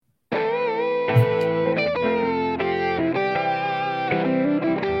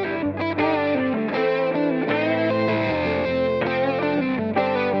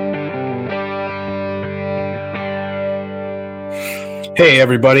Hey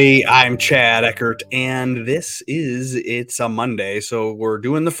everybody, I'm Chad Eckert, and it's a Monday, so we're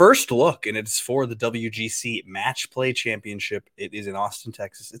doing the first look, and it's for the WGC Match Play Championship. It is in Austin,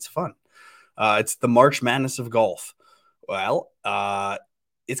 Texas. It's fun. It's the March Madness of golf. Well,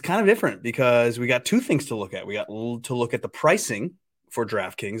 it's kind of different because we got two things to look at. We got to look at the pricing for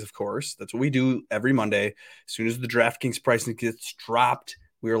DraftKings, of course. That's what we do every Monday. As soon as the DraftKings pricing gets dropped,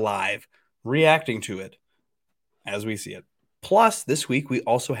 we're live reacting to it as we see it. Plus, this week, we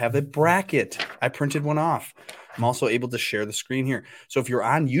also have a bracket. I printed one off. I'm also able to share the screen here. So if you're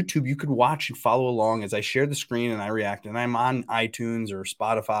on YouTube, you could watch and follow along as I share the screen and I react. And I'm on iTunes or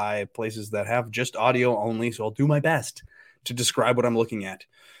Spotify, places that have just audio only. So I'll do my best to describe what I'm looking at.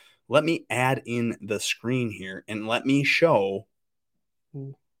 Let me add in the screen here and let me show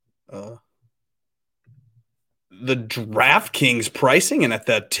the DraftKings pricing, and at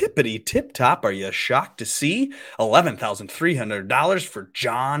the tippity tip top, are you shocked to see $11,300 for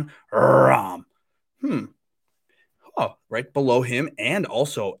Jon Rahm? Oh, right below him, and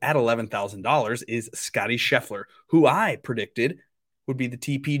also at $11,000 is Scottie Scheffler, who I predicted would be the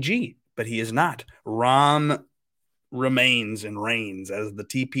TPG, but he is not. Rahm remains and reigns as the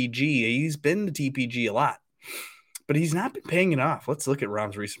TPG. He's been the TPG a lot, but he's not been paying it off. Let's look at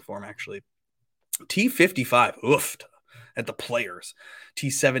Rahm's recent form, actually. T55, oofed at the Players.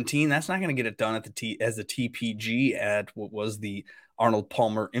 T17, that's not going to get it done at as the TPG at what was the Arnold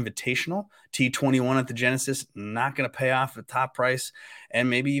Palmer Invitational. T21 at the Genesis, not going to pay off at top price, and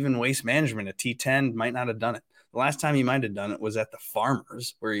maybe even Waste Management at T10 might not have done it. The last time he might have done it was at the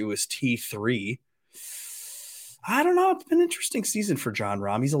Farmers, where he was T3. I don't know. It's been an interesting season for Jon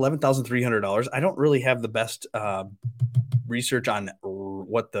Rahm. He's $11,300. I don't really have the best research on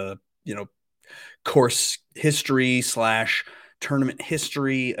what the course history / tournament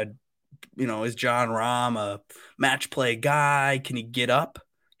history. Is Jon Rahm a match play guy? Can he get up?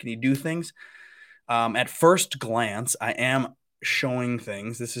 Can he do things? At first glance, I am showing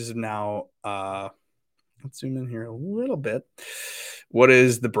things. This is now, let's zoom in here a little bit. What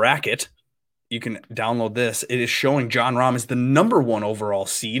is the bracket? You can download this. It is showing Jon Rahm is the number 1 overall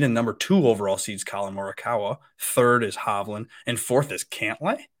seed, and number 2 overall seeds Collin Morikawa. Third is Hovland, and fourth is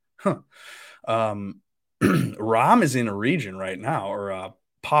Cantlay. Rahm is in a region right now, or a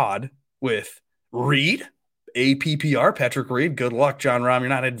pod with Reed, APPR, Patrick Reed. Good luck, Jon Rahm. You're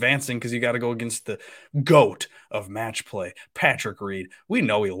not advancing because you got to go against the GOAT of match play, Patrick Reed. We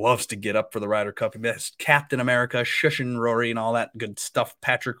know he loves to get up for the Ryder Cup. That's Captain America, shushing Rory, and all that good stuff.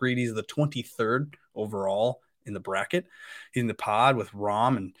 Patrick Reed, he's the 23rd overall in the bracket. He's in the pod with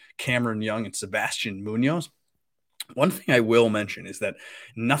Rahm and Cameron Young and Sebastian Munoz. One thing I will mention is that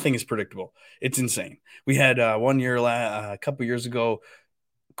nothing is predictable. It's insane. We had one year, a couple years ago,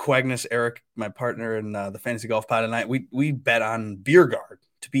 Quagnis, Eric, my partner in the Fantasy Golf Pod, and I, we bet on Biergaard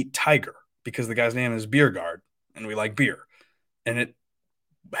to beat Tiger because the guy's name is Biergaard, and we like beer. And it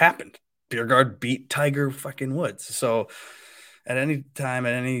happened. Biergaard beat Tiger fucking Woods. So at any time,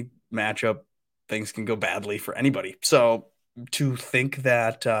 at any matchup, things can go badly for anybody. So to think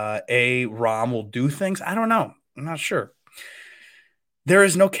that Rahm will do things, I don't know. I'm not sure. There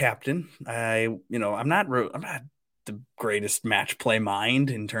is no captain. I'm not the greatest match play mind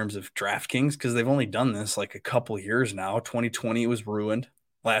in terms of DraftKings because they've only done this like a couple years now. 2020 was ruined.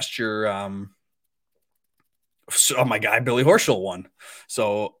 Last year, my guy Billy Horschel won.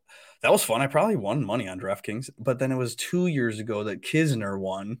 So that was fun. I probably won money on DraftKings, but then it was 2 years ago that Kisner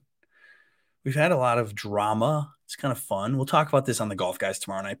won. We've had a lot of drama. It's kind of fun. We'll talk about this on the Golf Guys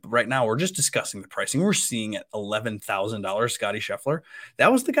tomorrow night. But right now, we're just discussing the pricing. We're seeing at $11,000 Scottie Scheffler.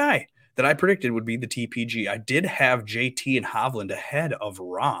 That was the guy that I predicted would be the TPG. I did have JT and Hovland ahead of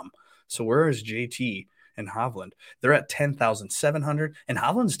Rahm. So where is JT and Hovland? They're at 10,700, and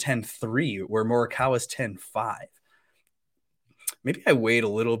Hovland's 10.3, where Morikawa's 10.5. Maybe I weighed a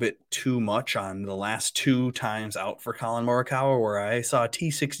little bit too much on the last 2 times out for Collin Morikawa, where I saw a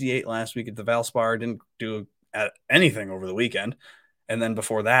T68 last week at the Valspar, didn't do anything over the weekend. And then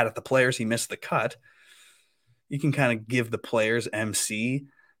before that at the Players, he missed the cut. You can kind of give the Players MC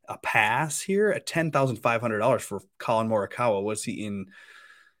a pass here at $10,500 for Collin Morikawa. Was he in?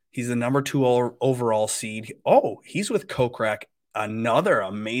 He's the number 2 overall seed. Oh, he's with Kokrak, another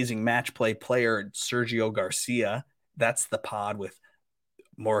amazing match play player, Sergio Garcia. That's the pod with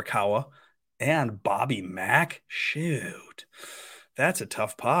Morikawa and Bobby Mack. Shoot, that's a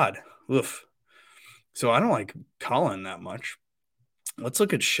tough pod. Oof. So I don't like Collin that much. Let's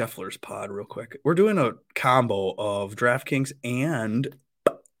look at Scheffler's pod real quick. We're doing a combo of DraftKings and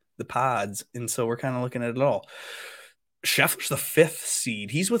the pods, and so we're kind of looking at it all. Scheffler's the 5th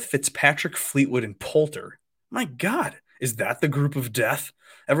seed. He's with Fitzpatrick, Fleetwood, and Poulter. My God. Is that the group of death?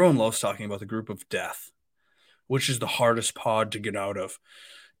 Everyone loves talking about the group of death, which is the hardest pod to get out of.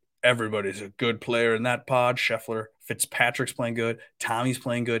 Everybody's a good player in that pod. Scheffler, Fitzpatrick's playing good. Tommy's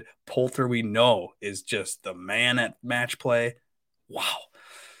playing good. Poulter, we know, is just the man at match play. Wow.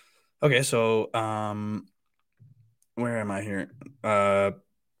 Okay, so where am I here?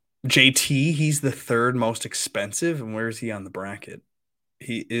 JT, he's the third most expensive. And where is he on the bracket?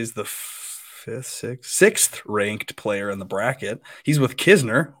 He is the sixth ranked player in the bracket. He's with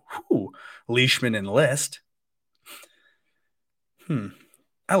Kisner, Leishman, and List.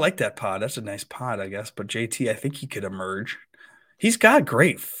 I like that pod. That's a nice pod, I guess. But JT, I think he could emerge. He's got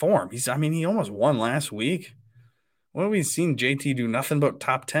great form. He almost won last week. What have we seen JT do? Nothing but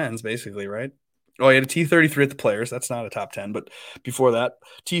top tens, basically, right? Oh, he had a T33 at the Players. That's not a top 10. But before that,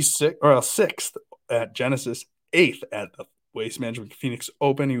 T6 or sixth at Genesis, eighth at the Waste Management Phoenix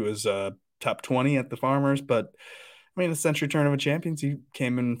Open. He was top 20 at the Farmers. But the Century Tournament Champions, he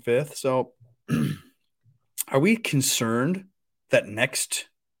came in fifth. So are we concerned that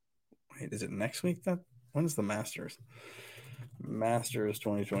is it next week? When is the Masters? Masters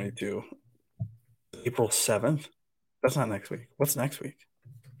 2022. April 7th? That's not next week. What's next week?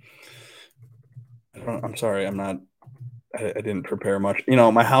 I'm sorry. I didn't prepare much.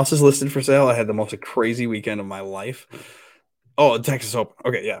 My house is listed for sale. I had the most crazy weekend of my life. Oh, Texas Open.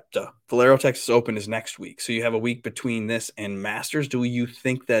 Okay, yeah, duh. Valero Texas Open is next week. So you have a week between this and Masters. Do you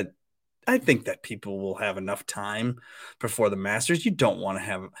think that I think that people will have enough time before the Masters? You don't want to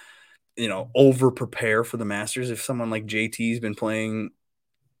have over prepare for the Masters. If someone like JT's been playing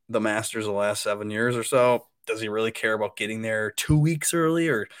the Masters the last 7 years or so, does he really care about getting there 2 weeks early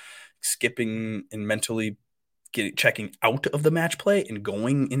or skipping and mentally checking out of the match play and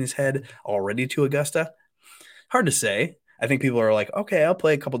going in his head already to Augusta? Hard to say. I think people are like, okay, I'll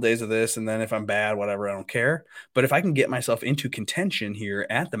play a couple days of this, and then if I'm bad, whatever, I don't care. But if I can get myself into contention here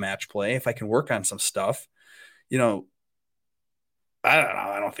at the match play, if I can work on some stuff, I don't know.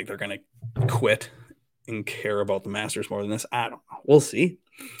 I don't think they're going to quit and care about the Masters more than this. I don't know. We'll see.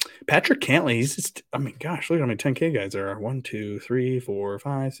 Patrick Cantlay, he's just, gosh, look at how many 10K guys there are. 1, 2, 3, 4,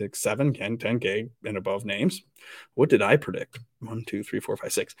 5, 6, 7, 10K and above names. What did I predict? 1, 2, 3, 4,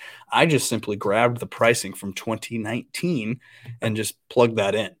 5, 6. I just simply grabbed the pricing from 2019 and just plugged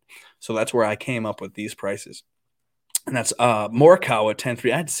that in. So that's where I came up with these prices. And that's Morikawa at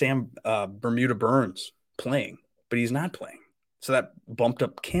 10-3. I had Sam Bermuda Burns playing, but he's not playing. So that bumped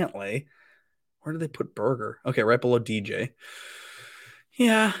up Cantlay. Where did they put Berger? Okay, right below DJ.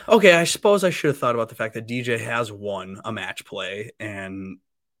 Yeah, okay, I suppose I should have thought about the fact that DJ has won a match play, and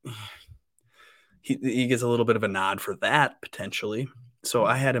he gets a little bit of a nod for that, potentially. So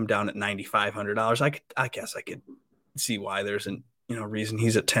I had him down at $9,500. I guess I could see why there's a reason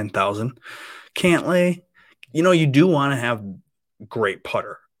he's at 10,000. Cantlay, you do want to have great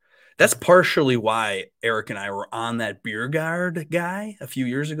putter. That's partially why Eric and I were on that Bjerregaard guy a few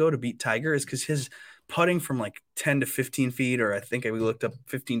years ago to beat Tiger, is because his putting from like 10 to 15 feet, or I think we looked up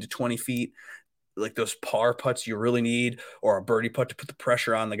 15 to 20 feet, like those par putts you really need, or a birdie putt to put the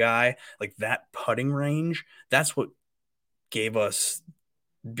pressure on the guy, like that putting range, that's what gave us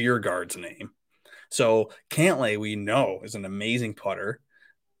Bjerregaard's name. So Cantlay, we know, is an amazing putter.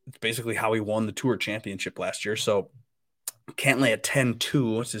 It's basically how he won the Tour Championship last year. So Cantlay at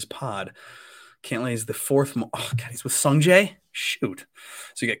 10-2. What's his pod? Cantlay is the fourth. He's with Sungjae. Shoot.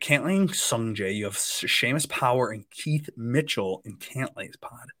 So you got Cantlay and Sungjae. You have Seamus Power and Keith Mitchell in Cantlay's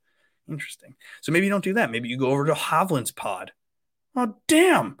pod. Interesting. So maybe you don't do that. Maybe you go over to Hovland's pod. Oh,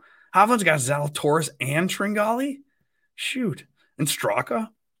 damn. Hovland's got Zalatoris and Tringali? Shoot. And Straka?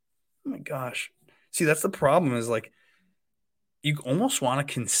 Oh, my gosh. See, that's the problem is like you almost want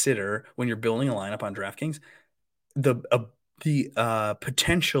to consider when you're building a lineup on DraftKings the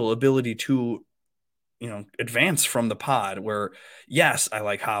potential ability to advance from the pod where, yes, I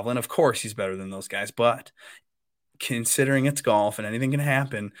like Hovland. Of course, he's better than those guys. But considering it's golf and anything can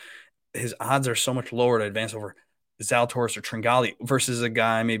happen, his odds are so much lower to advance over Zalatoris or Tringali versus a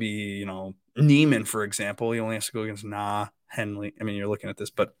guy, maybe, Neiman, for example. He only has to go against Henley. You're looking at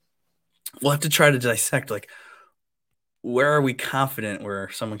this, but we'll have to try to dissect, like, where are we confident where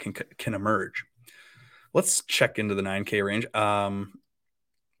someone can emerge? Let's check into the 9K range.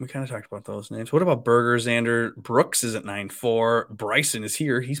 We kind of talked about those names. What about Berger, Xander? Brooks is at 9.4. Bryson is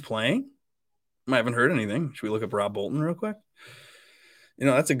here. He's playing. I haven't heard anything. Should we look up Rob Bolton real quick?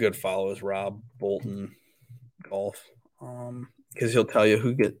 That's a good follow, is Rob Bolton Golf. Because he'll tell you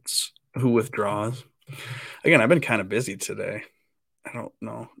who withdraws. Again, I've been kind of busy today. I don't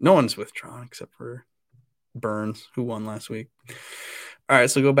know. No one's withdrawn except for Burns, who won last week. All right,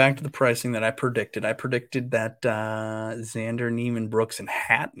 so go back to the pricing that I predicted. I predicted that Xander, Neiman, Brooks, and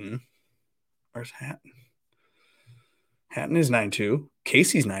Hatton. Where's Hatton? Hatton is 9.2.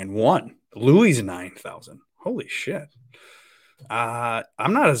 Casey's 9.1. Louis 9,000. Holy shit. I'm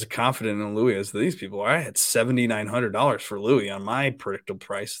not as confident in Louis as these people are. I had $7,900 for Louis on my predictable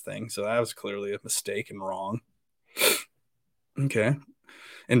price thing, so that was clearly a mistake and wrong. Okay.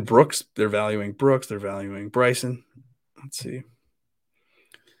 And Brooks, they're valuing Brooks. They're valuing Bryson. Let's see.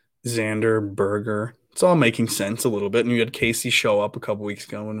 Xander, Berger. It's all making sense a little bit. And you had Casey show up a couple weeks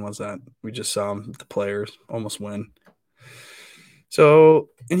ago. When was that? We just saw him, the players almost win. So,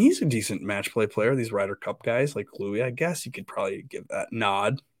 and he's a decent match play player. These Ryder Cup guys like Louis, I guess you could probably give that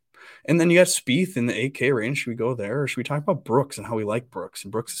nod. And then you got Spieth in the 8K range. Should we go there, or should we talk about Brooks and how we like Brooks?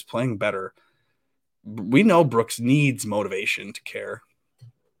 And Brooks is playing better. We know Brooks needs motivation to care.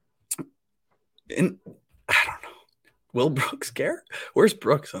 And I don't know. Will Brooks care? Where's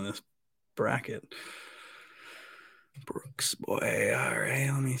Brooks on this bracket? Brooks, boy. All right,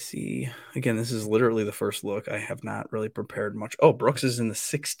 let me see. Again, this is literally the first look. I have not really prepared much. Oh, Brooks is in the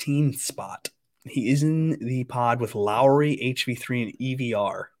 16th spot. He is in the pod with Lowry, HV3, and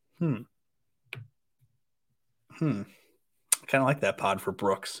EVR. I kind of like that pod for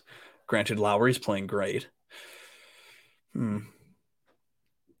Brooks. Granted, Lowry's playing great. Yeah,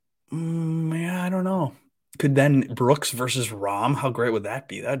 I don't know. Could then Brooks versus Rahm? How great would that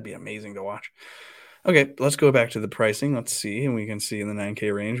be? That'd be amazing to watch. Okay, let's go back to the pricing. Let's see. And we can see in the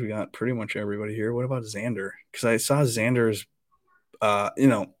 9K range, we got pretty much everybody here. What about Xander? Because I saw Xander's, I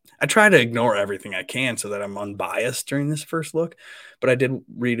try to ignore everything I can so that I'm unbiased during this first look. But I did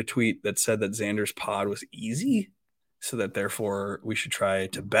read a tweet that said that Xander's pod was easy, so that therefore we should try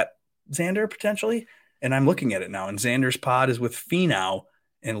to bet Xander potentially. And I'm looking at it now. And Xander's pod is with Finau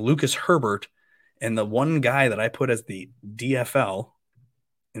and Lucas Herbert. And the one guy that I put as the DFL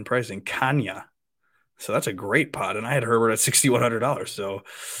in pricing, Kanya. So that's a great pot. And I had Herbert at $6,100. So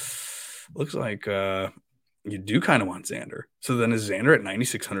looks like you do kind of want Xander. So then is Xander at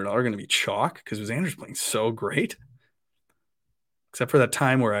 $9,600 going to be chalk? Because Xander's playing so great. Except for that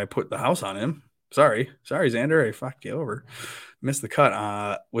time where I put the house on him. Sorry, Xander. I fucked you over. Missed the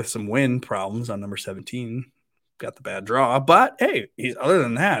cut with some wind problems on number 17. Got the bad draw. But hey, other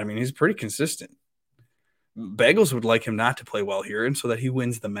than that, I mean, he's pretty consistent. Bagels would like him not to play well here, and so that he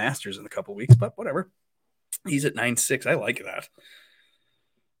wins the Masters in a couple weeks, but whatever. He's at 9.6. I like that.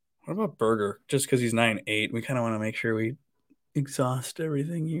 What about Berger? Just because he's 9.8, we kind of want to make sure we exhaust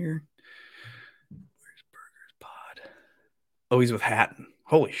everything here. Where's Berger's pod? Oh, he's with Hatton.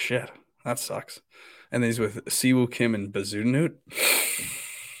 Holy shit. That sucks. And then he's with Siwoo Kim and Bazunut.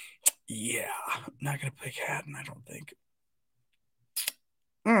 Yeah, I'm not going to pick Hatton, I don't think.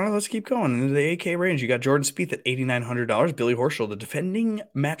 All right, let's keep going. Into the 8K range, you got Jordan Spieth at $8,900. Billy Horschel, the defending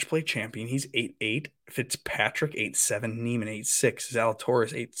match play champion, he's 8.8. Fitzpatrick 8.7. Neiman 8.6.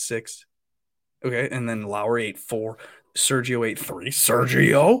 Zalatoris 8.6. Okay, and then Lowry 8.4. Sergio 8.3.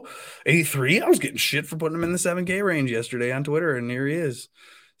 Sergio 8.3. I was getting shit for putting him in the 7K range yesterday on Twitter, and here he is.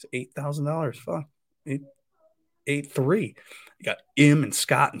 It's $8,000. Fuck. 8.3. You got Im and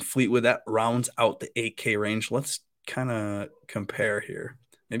Scott and Fleetwood. That rounds out the 8K range. Let's kind of compare here.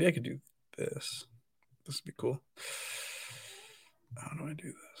 Maybe I could do this. This would be cool. How do I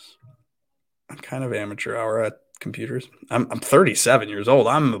do this? I'm kind of amateur hour at computers. I'm 37 years old.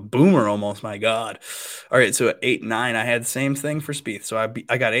 I'm a boomer almost. My God. All right. So at 8.9, I had the same thing for Spieth. So I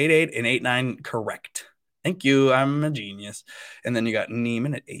got 8.8 and 8.9 correct. Thank you. I'm a genius. And then you got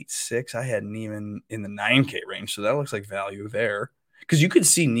Neiman at 8.6. I had Neiman in the 9K range. So that looks like value there. Because you could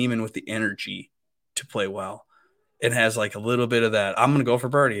see Neiman with the energy to play well. It has like a little bit of that. I'm going to go for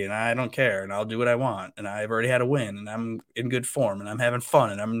birdie and I don't care and I'll do what I want. And I've already had a win and I'm in good form and I'm having fun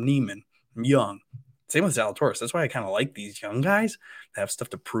and I'm Neiman. I'm young. Same with Zalatoris. That's why I kind of like these young guys that have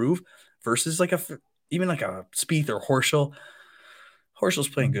stuff to prove versus like even like a Spieth or Horschel. Horschel's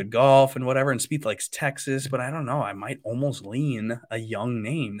playing good golf and whatever, and Spieth likes Texas, but I don't know. I might almost lean a young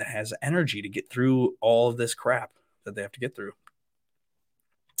name that has energy to get through all of this crap that they have to get through.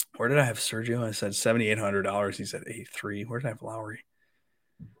 Where did I have Sergio? I said $7,800. He's at 8.3. Where did I have Lowry?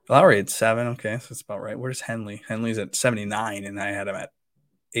 Lowry at 7. Okay, so that's about right. Where's Henley? Henley's at 79, and I had him at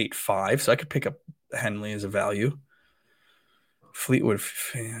 8.5. So I could pick up Henley as a value. Fleetwood,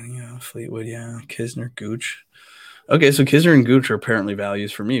 yeah. Kisner, Gooch. Okay, so Kisner and Gooch are apparently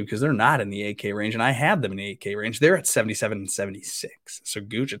values for me because they're not in the 8K range, and I had them in the 8K range. They're at 77 and 76. So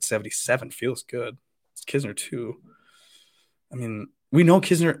Gooch at 77 feels good. It's Kisner too. I mean, we know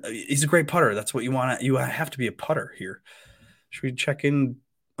Kisner, he's a great putter. That's what you want. You have to be a putter here. Should we check in?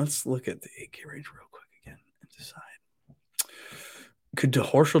 Let's look at the 8K range real quick again and decide. Could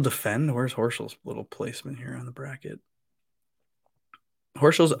Horschel defend? Where's Horschel's little placement here on the bracket?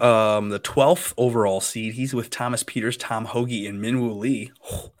 Horschel's the 12th overall seed. He's with Thomas Peters, Tom Hoagie, and Minwoo Lee.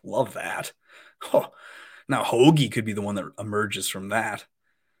 Oh, love that. Oh, now Hoagie could be the one that emerges from that.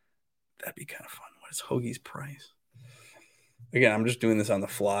 That'd be kind of fun. What is Hoagie's price? Again, I'm just doing this on the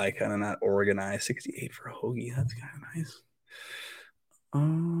fly, kind of not organized. 68 for Hoagie. That's kind of nice.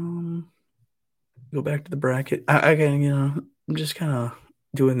 Go back to the bracket. I'm just kind of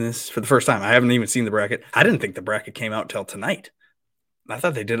doing this for the first time. I haven't even seen the bracket. I didn't think the bracket came out till tonight. I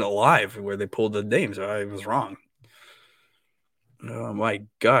thought they did it live where they pulled the names. I was wrong. Oh my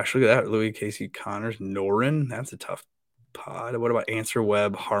gosh, look at that. Louis Casey Connors, Norin. That's a tough pod. What about Answer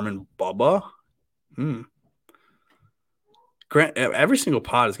Webb, Harmon Bubba? Grant, every single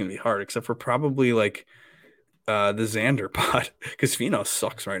pod is going to be hard, except for probably like the Xander pod, because Fino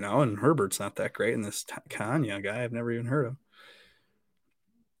sucks right now, and Herbert's not that great. And this Kanya guy I've never even heard of.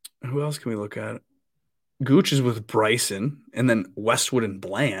 Who else can we look at? Gooch is with Bryson, and then Westwood and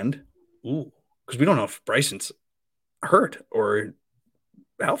Bland. Ooh, because we don't know if Bryson's hurt or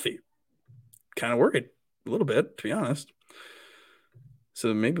healthy. Kind of worried a little bit, to be honest.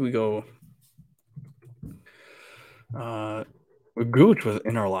 So maybe we go Gooch was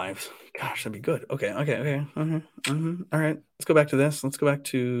in our lives. Gosh, that'd be good. Okay. All right, let's go back to this. Let's go back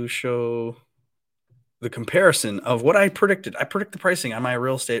to show the comparison of what I predicted. I predict the pricing on my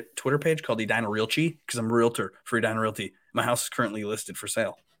real estate Twitter page called Edina Realty because I'm a realtor for Edina Realty. My house is currently listed for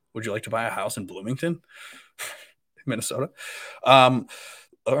sale. Would you like to buy a house in Bloomington, Minnesota? All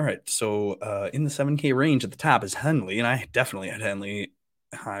right. So in the 7K range at the top is Henley, and I definitely had Henley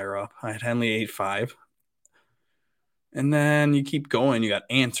higher up. I had Henley 8.5. And then you keep going. You got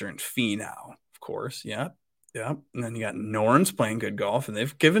Answer and Fee now, of course. Yep. And then you got Noren's playing good golf, and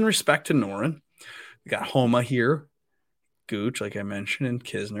they've given respect to Noren. We got Homa here, Gooch, like I mentioned, and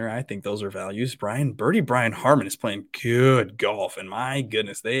Kisner. I think those are values. Brian Harmon is playing good golf, and my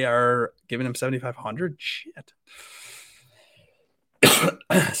goodness, they are giving him $7,500. Shit.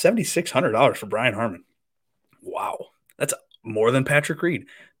 $7,600 for Brian Harmon. Wow. That's more than Patrick Reed.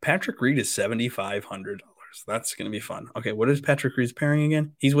 Patrick Reed is $7,500. That's going to be fun. Okay, what is Patrick Reed's pairing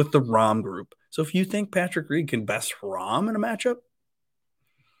again? He's with the Rahm group. So if you think Patrick Reed can best Rahm in a matchup,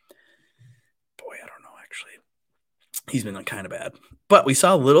 boy, I don't know, actually. He's been kind of bad. But we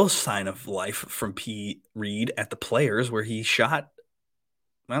saw a little sign of life from P. Reed at the Players where he shot,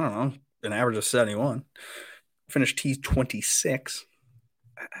 I don't know, an average of 71. Finished T26.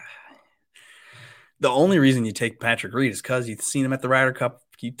 The only reason you take Patrick Reed is because you've seen him at the Ryder Cup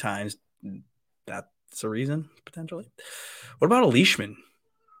a few times. That's a reason, potentially. What about a Leishman?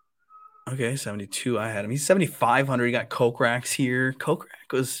 Okay, 72. I had him. He's 7,500. You got Kokrak's here.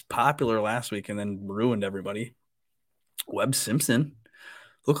 Kokrak was popular last week and then ruined everybody. Webb Simpson.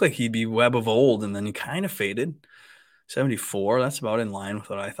 Looked like he'd be Webb of old, and then he kind of faded. 74. That's about in line with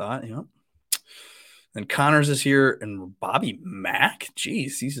what I thought. Then Connors is here, and Bobby Mack.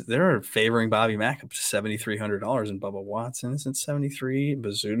 Jeez, they're favoring Bobby Mack up to $7,300, and Bubba Watson is at 73.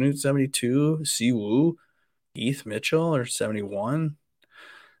 Bazunu 72. Siwoo, Heath Mitchell are 71.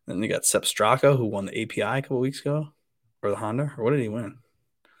 Then you got Sepp Straka, who won the API a couple weeks ago, or the Honda, or what did he win?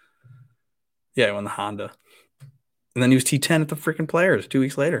 Yeah, he won the Honda. And then he was T10 at the freaking Players 2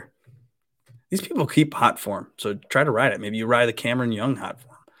 weeks later. These people keep hot form, so try to ride it. Maybe you ride the Cameron Young hot form.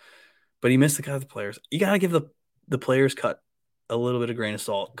 But he missed the cut of the Players. You got to give the Players cut a little bit of grain of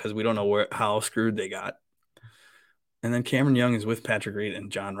salt because we don't know how screwed they got. And then Cameron Young is with Patrick Reed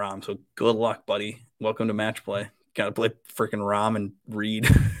and Jon Rahm. So good luck, buddy. Welcome to match play. Got to play freaking Rahm and Reed.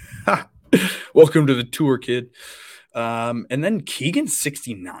 Welcome to the tour, kid. And then Keegan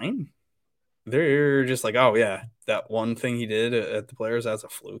 69. They're just like, oh, yeah, that one thing he did at the Players, that's a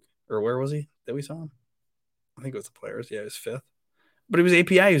fluke. Or where was he that we saw him? I think it was the Players. Yeah, he was 5th. But he was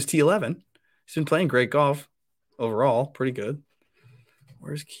API. He was T11. He's been playing great golf overall. Pretty good.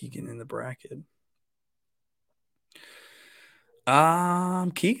 Where's Keegan in the bracket?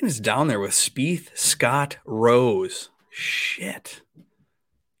 Keegan is down there with Spieth, Scott, Rose. Shit.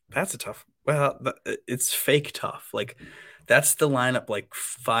 That's a tough. Well, it's fake tough. Like, that's the lineup like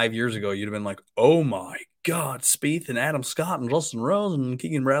 5 years ago. You'd have been like, oh my God, Spieth and Adam Scott and Justin Rose and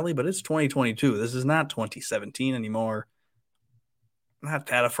Keegan Bradley. But it's 2022. This is not 2017 anymore. I'm not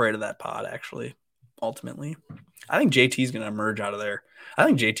that afraid of that pod, actually, ultimately. I think JT's going to emerge out of there. I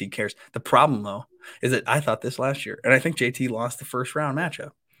think JT cares. The problem, though, is that I thought this last year, and I think JT lost the first round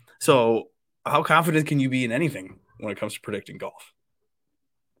matchup. So how confident can you be in anything when it comes to predicting golf?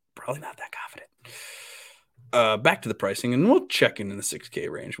 Probably not that confident. back to the pricing, and we'll check in the 6K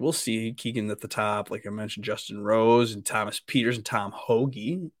range. We'll see Keegan at the top, like I mentioned, Justin Rose and Thomas Peters and Tom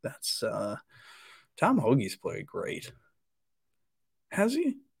Hoagie. That's Tom Hoagie's played great. Has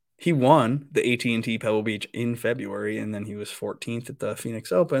he? He won the AT&T Pebble Beach in February, and then he was 14th at the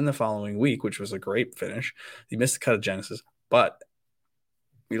Phoenix Open the following week, which was a great finish. He missed the cut of Genesis, but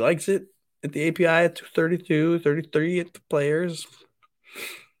he likes it at the API at 32, 33 at the Players.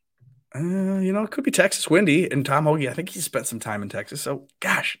 It could be Texas windy, and Tom Hoagie, I think he spent some time in Texas. So,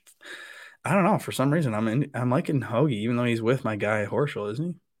 gosh, I don't know. For some reason, I'm liking Hoagie, even though he's with my guy Horschel,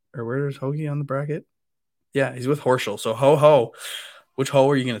 isn't he? Or where's Hoagie on the bracket? Yeah, he's with Horschel. So, ho. Which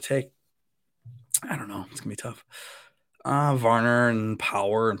hole are you going to take? I don't know. It's going to be tough. Varner and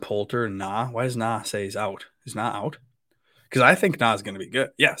Power and Poulter and Nah. Why does Nah say he's out? He's not out? Because I think Nah's going to be good.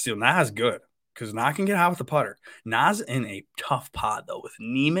 Yeah, see, Nah's good. Because Nah can get out with the putter. Nah's in a tough pod, though, with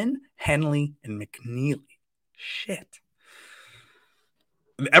Neiman, Henley, and McNeely. Shit.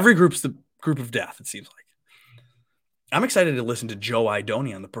 Every group's the group of death, it seems like. I'm excited to listen to Joe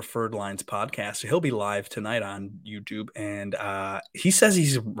Idoni on the Preferred Lines podcast. He'll be live tonight on YouTube, and he says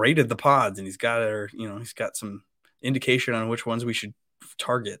he's rated the pods, and he's got some indication on which ones we should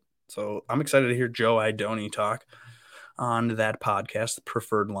target. So I'm excited to hear Joe Idoni talk on that podcast, the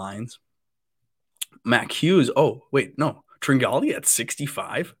Preferred Lines. Mac Hughes. Oh, wait, no. Tringali at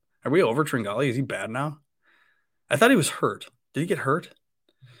 65? Are we over Tringali? Is he bad now? I thought he was hurt. Did he get hurt?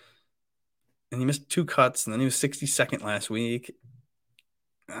 And he missed 2 cuts, and then he was 62nd last week.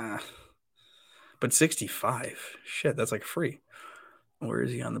 But 65. Shit, that's like free. Where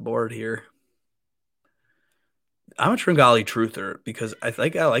is he on the board here? I'm a Tringali truther because I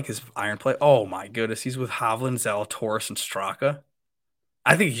like his iron play. Oh, my goodness. He's with Hovland, Zalatoris, and Straka.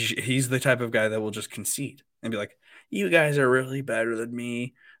 I think he's the type of guy that will just concede and be like, you guys are really better than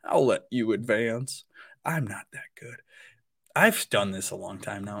me. I'll let you advance. I'm not that good. I've done this a long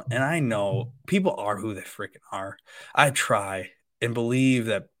time now, and I know people are who they freaking are. I try and believe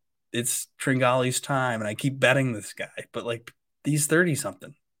that it's Tringali's time, and I keep betting this guy. But, like, he's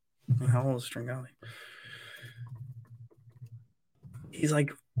 30-something. How old is Tringali? He's,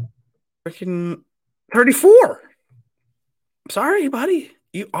 like, freaking 34. Sorry, buddy.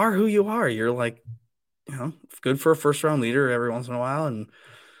 You are who you are. You're, like, good for a first-round leader every once in a while and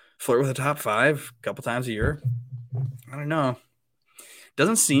flirt with a top 5 a couple times a year. I don't know.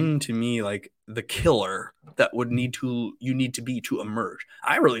 Doesn't seem to me like the killer that you need to be to emerge.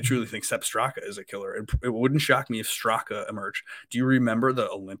 I really truly think Sepp Straka is a killer. It wouldn't shock me if Straka emerged. Do you remember the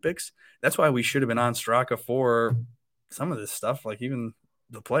Olympics? That's why we should have been on Straka for some of this stuff, like even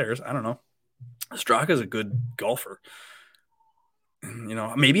the Players. I don't know. Straka is a good golfer.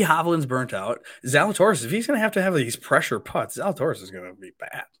 Maybe Hovland's burnt out. Zalatoris, if he's going to have these pressure putts, Zalatoris is going to be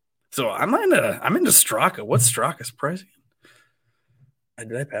bad. So I'm into Straka. What's Straka's pricing?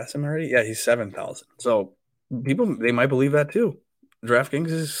 Did I pass him already? Yeah, he's 7,000. So people, they might believe that too. DraftKings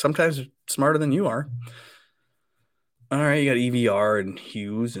is sometimes smarter than you are. All right, you got EVR and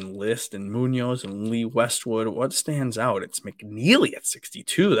Hughes and List and Munoz and Lee Westwood. What stands out? It's McNeely at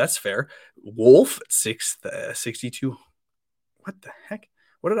 62. That's fair. Wolf at 62. What the heck?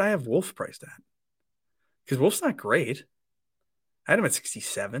 What did I have Wolf priced at? Because Wolf's not great. I had him at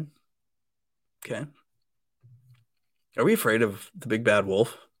 67. Okay. Are we afraid of the big bad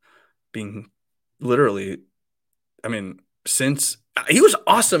Wolf being literally, since he was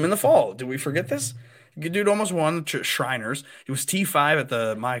awesome in the fall. Did we forget this? Dude almost won the Shriners. He was T5 at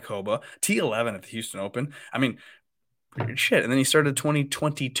the Mayakoba, T11 at the Houston Open. Shit. And then he started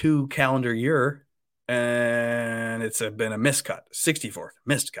 2022 calendar year, and it's been a missed cut. 64th,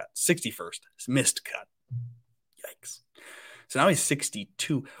 missed cut. 61st, missed cut. Yikes. So now he's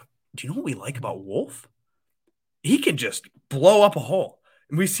 62. Do you know what we like about Wolf? He can just blow up a hole.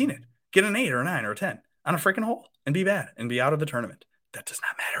 And we've seen it. Get an 8 or a 9 or a 10 on a freaking hole and be bad and be out of the tournament. That does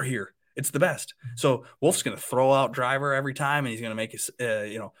not matter here. It's the best. So Wolf's going to throw out driver every time, and he's going to make his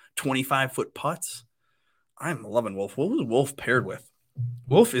 25-foot putts. I'm loving Wolf. What was Wolf paired with?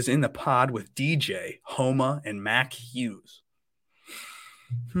 Wolf is in the pod with DJ, Homa, and Mac Hughes.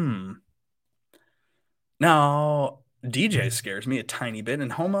 Now, DJ scares me a tiny bit,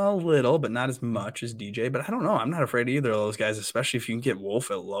 and Homa a little, but not as much as DJ. But I don't know. I'm not afraid of either of those guys, especially if you can get Wolf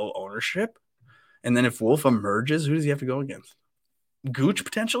at low ownership. And then if Wolf emerges, who does he have to go against? Gooch,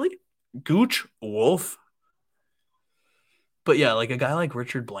 potentially? Gooch, Wolf. But yeah, like a guy like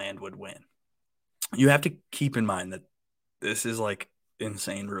Richard Bland would win. You have to keep in mind that this is like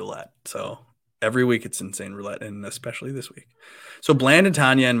insane roulette. So every week it's insane roulette, and especially this week. So Bland and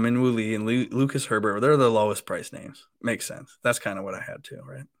Tanya and Minwoo Lee and Lucas Herbert, they're the lowest price names. Makes sense. That's kind of what I had too,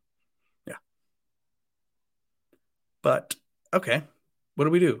 right? Yeah. But okay, what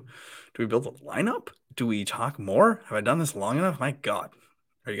do we do? Do we build a lineup? Do we talk more? Have I done this long enough? My God,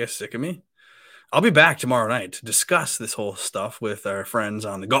 are you guys sick of me? I'll be back tomorrow night to discuss this whole stuff with our friends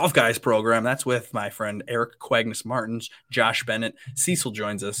on the Golf Guys program. That's with my friend Eric Quagnus Martins, Josh Bennett. Cecil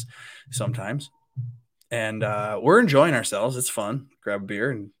joins us sometimes. And we're enjoying ourselves. It's fun. Grab a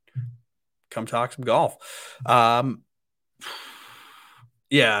beer and come talk some golf.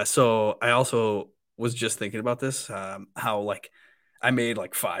 Yeah, so I also was just thinking about this, how like I made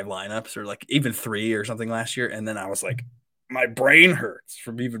like 5 lineups or like even 3 or something last year, and then I was like, my brain hurts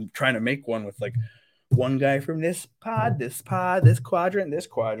from even trying to make one with like one guy from this pod, this quadrant,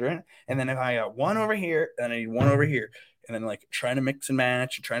 and then if I got one over here, then I need one over here, and then like trying to mix and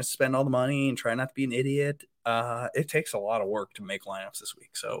match and trying to spend all the money and try not to be an idiot. It takes a lot of work to make lineups this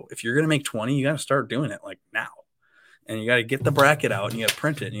week. So if you're gonna make 20, you got to start doing it like now, and you got to get the bracket out and you got to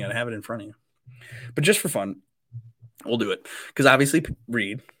print it and you got to have it in front of you. But just for fun, we'll do it because obviously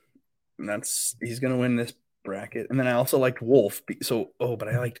Reed, and he's gonna win this bracket, and then I also liked Wolf. But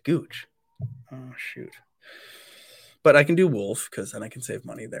I liked Gooch. Oh shoot. But I can do Wolf because then I can save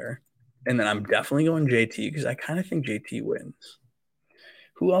money there. And then I'm definitely going JT because I kind of think JT wins.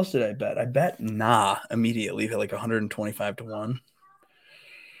 Who else did I bet? I bet immediately at like 125 to 1.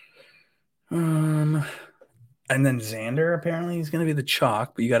 And then Xander apparently he's gonna be the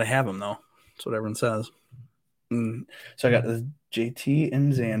chalk, but you gotta have him though. That's what everyone says. So I got the JT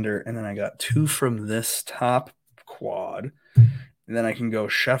and Xander, and then I got 2 from this top quad. And then I can go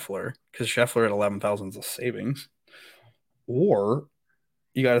Scheffler because Scheffler at 11,000 is a savings. Or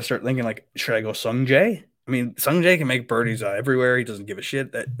you got to start thinking like, should I go Sung Jae? I mean, Sung Jae can make birdies everywhere. He doesn't give a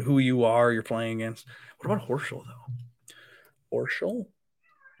shit that who you are you're playing against. What about Horschel though? Horschel?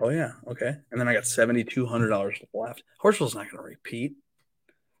 Oh yeah, okay. And then I got $7,200 left. Horschel's not going to repeat,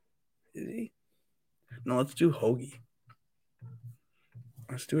 is he? No, let's do Hoagie.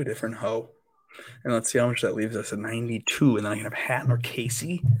 Let's do a different hoe. And let's see how much that leaves us at 92. And then I can have Hatton or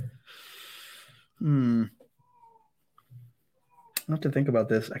Casey. I have to think about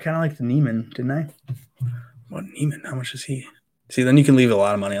this. I kind of like the Neiman, didn't I? What Neiman? How much is he? See, then you can leave a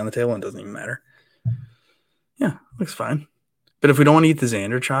lot of money on the table and it doesn't even matter. Yeah, looks fine. But if we don't want to eat the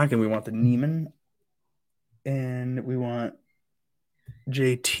Xander chalk and we want the Neiman and we want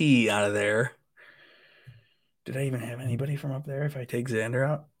JT out of there, did I even have anybody from up there if I take Xander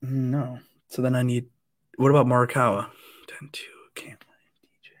out? No. So then I need, what about Morikawa? 10-2, can't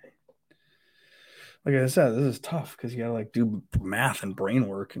DJ. Like I said, this is tough because you got to like do math and brain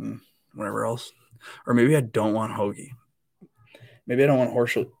work and whatever else. Or maybe I don't want Hoagie. Maybe I don't want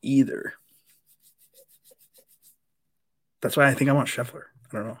Horschel either. That's why I think I want Scheffler.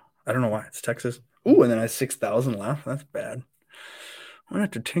 I don't know why. It's Texas. Ooh, and then I have 6,000 left. That's bad. I'm gonna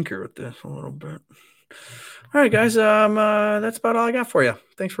have to tinker with this a little bit. All right, guys. That's about all I got for you.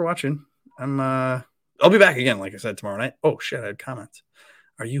 Thanks for watching. I'll be back again, like I said, tomorrow night. Oh shit, I had comments.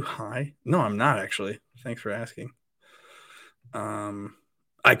 Are you high? No, I'm not actually. Thanks for asking.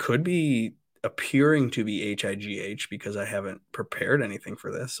 I could be appearing to be HIGH because I haven't prepared anything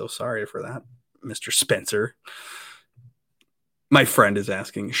for this. So sorry for that, Mr. Spencer. My friend is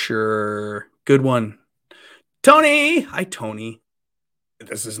asking. Sure. Good one. Tony. Hi, Tony.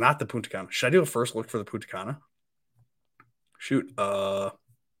 This is not the Punta Cana. Should I do a first look for the Punta Cana? Shoot.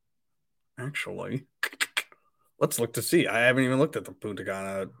 Actually, let's look to see. I haven't even looked at the Punta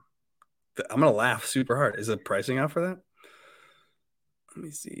Cana. I'm going to laugh super hard. Is the pricing out for that? Let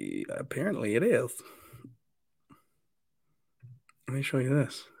me see. Apparently it is. Let me show you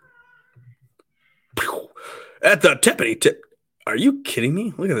this. At the tippity tip. Are you kidding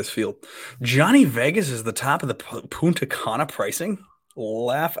me? Look at this field. Johnny Vegas is the top of the Punta Cana pricing.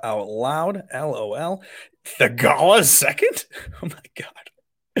 Laugh out loud. LOL. Thagala second? Oh my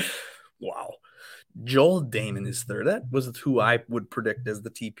God. Wow. Joel Damon is third. That was who I would predict as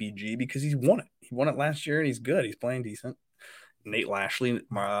the TPG because he's won it. He won it last year and he's good. He's playing decent. Nate Lashley,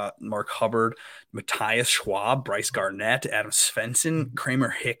 Mark Hubbard, Matthias Schwab, Bryce Garnett, Adam Svensson, Kramer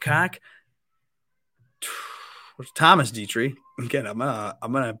Hickok, Thomas Dietrich. Again, I'm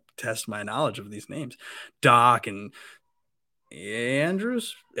gonna test my knowledge of these names. Doc and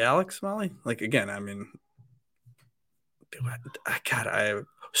Andrews, Alex Molly. Like again, I mean,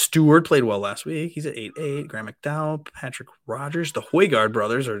 Stewart played well last week. He's at 8-8. Graham McDowell, Patrick Rogers. The Hoygaard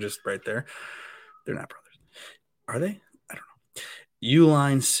brothers are just right there. They're not brothers. Are they? I don't know.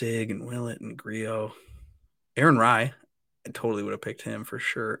 Uline, Sig, and Willett, and Griot. Aaron Rye. I totally would have picked him for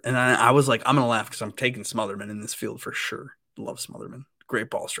sure. And I was like, I'm going to laugh because I'm taking Smotherman in this field for sure. Love Smotherman. Great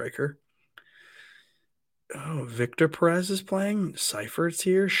ball striker. Oh, Victor Perez is playing. Seifert's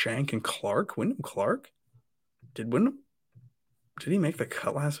here. Shank and Clark. Wyndham Clark. Did Wyndham? Did he make the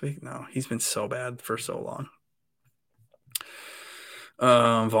cut last week? No, he's been so bad for so long.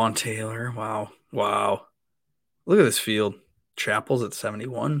 Vaughn Taylor. Wow. Look at this field. Chappell's at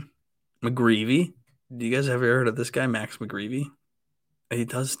 71. McGreevy. Do you guys ever heard of this guy, Max McGreevy? He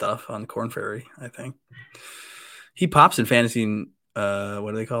does stuff on Corn Ferry, I think. He pops in fantasy. What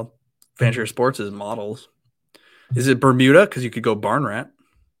are they called? Fantasy Sports as models. Is it Bermuda? Because you could go Barn Rat.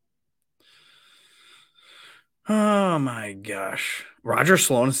 Oh my gosh. Roger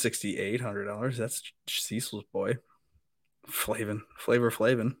Sloan is $6,800. That's Cecil's boy. Flavor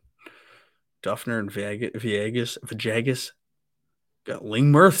Flavin. Duffner and Vajagas. Got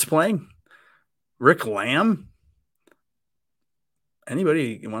Lingmerth's playing. Rick Lamb.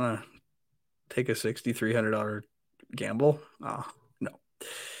 Anybody you want to take a $6,300 gamble? Oh, no.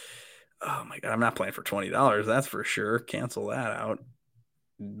 Oh my God. I'm not playing for $20. That's for sure. Cancel that out.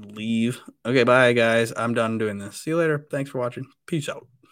 Leave. Okay, bye guys. I'm done doing this. See you later. Thanks for watching. Peace out.